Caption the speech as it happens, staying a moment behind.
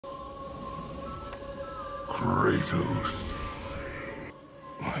Kratos.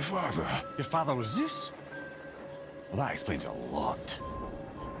 My father. Your father was Zeus? Well, that explains a lot.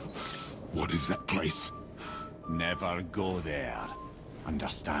 What is that place? Never go there.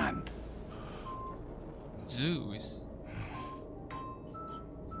 Understand? Zeus.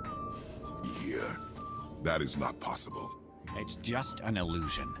 Here. That is not possible. It's just an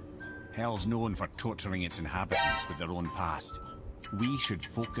illusion. Hell's known for torturing its inhabitants with their own past. We should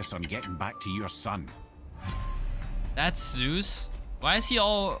focus on getting back to your son. That's Zeus? Why is he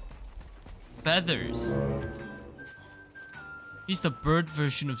all feathers? He's the bird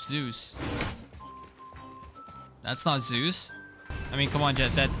version of Zeus. That's not Zeus. I mean, come on,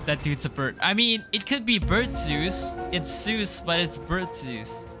 Jet. That dude's a bird. I mean, it could be bird Zeus. It's Zeus, but it's bird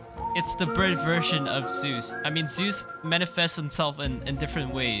Zeus. It's the bird version of Zeus. I mean, Zeus manifests himself in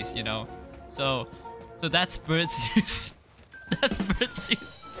different ways, you know? So that's bird Zeus. That's bird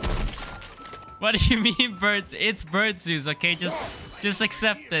Zeus. What do you mean birds? It's bird Zeus, okay? Just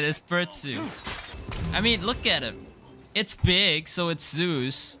accept it. It's bird Zeus. I mean, look at him. It's big, so it's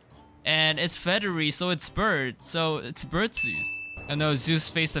Zeus. And it's feathery, so it's bird. So it's bird Zeus. I know Zeus'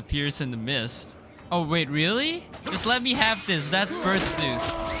 face appears in the mist. Oh, wait, really? Just let me have this. That's bird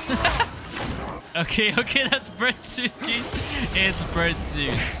Zeus. Okay, that's bird Zeus, geez. It's bird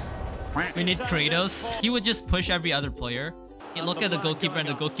Zeus. We need Kratos. He would just push every other player. He'd look at the goalkeeper and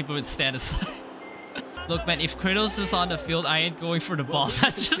the goalkeeper would stand aside. Look, man, if Kratos is on the field, I ain't going for the ball.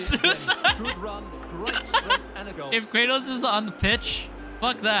 That's just suicide. If Kratos is on the pitch,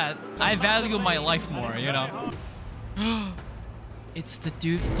 fuck that. I value my life more, you know? It's the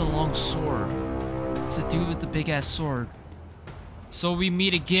dude with the long sword. It's the dude with the big ass sword. So we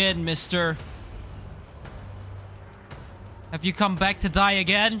meet again, mister. Have you come back to die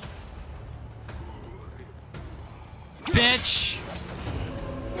again? Bitch!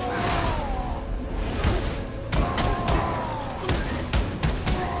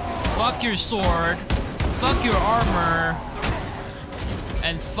 Fuck your sword. Fuck your armor.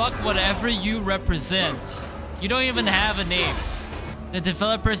 And fuck whatever you represent. You don't even have a name. The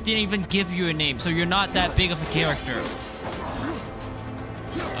developers didn't even give you a name, so you're not that big of a character.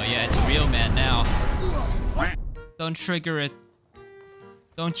 Oh yeah, it's real, man, now. Don't trigger it.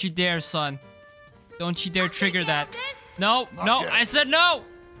 Don't you dare, son. Don't you dare trigger that. No, no, I said no!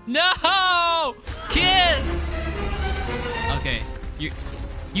 No! Kid! Okay,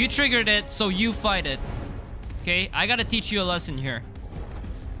 you triggered it, so you fight it. Okay, I gotta teach you a lesson here.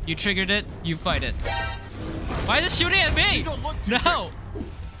 You triggered it, you fight it. Why is it shooting at me? No!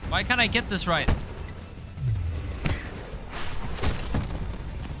 Why can't I get this right?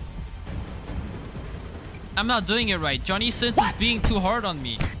 I'm not doing it right. Johnny Sins is being too hard on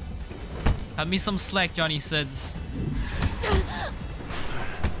me. Cut me some slack, Johnny Sins.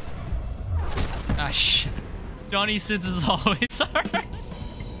 Ah, shit. Johnny Sins is always hard.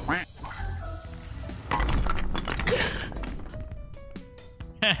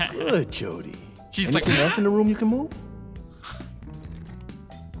 Good, Jody. She's anything else in the room you can move?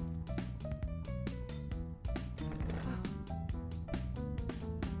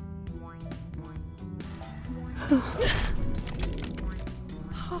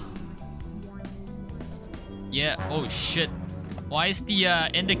 Yeah, oh shit. Why is the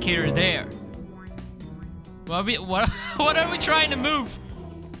indicator there? What are we trying to move?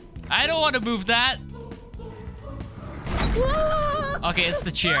 I don't want to move that. Okay, it's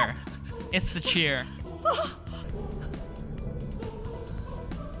the chair. It's the chair.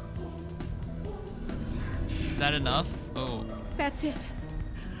 Is that enough? Oh. That's it.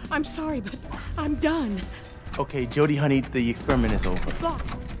 I'm sorry, but I'm done. Okay, Jody, honey, the experiment is over. It's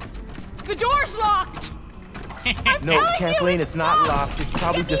locked. The door's locked! No, Kathleen, it's not locked. It's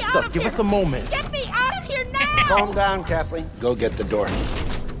probably just stuck. Give us a moment. Get me out of here now! Calm down, Kathleen. Go get the door.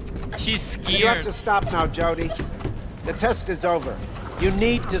 She's scared. You have to stop now, Jody. The test is over. You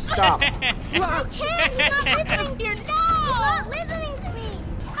need to stop. I can't. He's not listening, dear. No! He's not listening to me.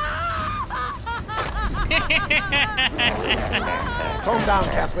 Calm down,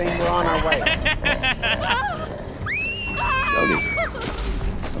 Kathleen. We're on our way. Jody,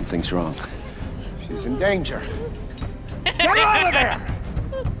 something's wrong. She's in danger. Get her out of there!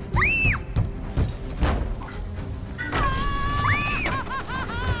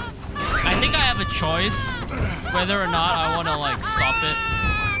 I think I have a choice whether or not I want to like stop it.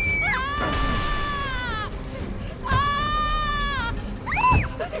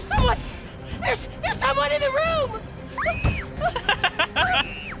 There's someone! There's someone in the room!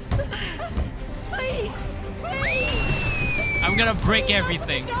 Please! Please! I'm gonna break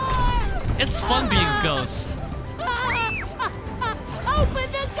everything. It's fun being a ghost.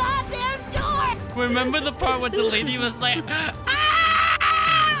 Open the goddamn door! Remember the part where the lady was like,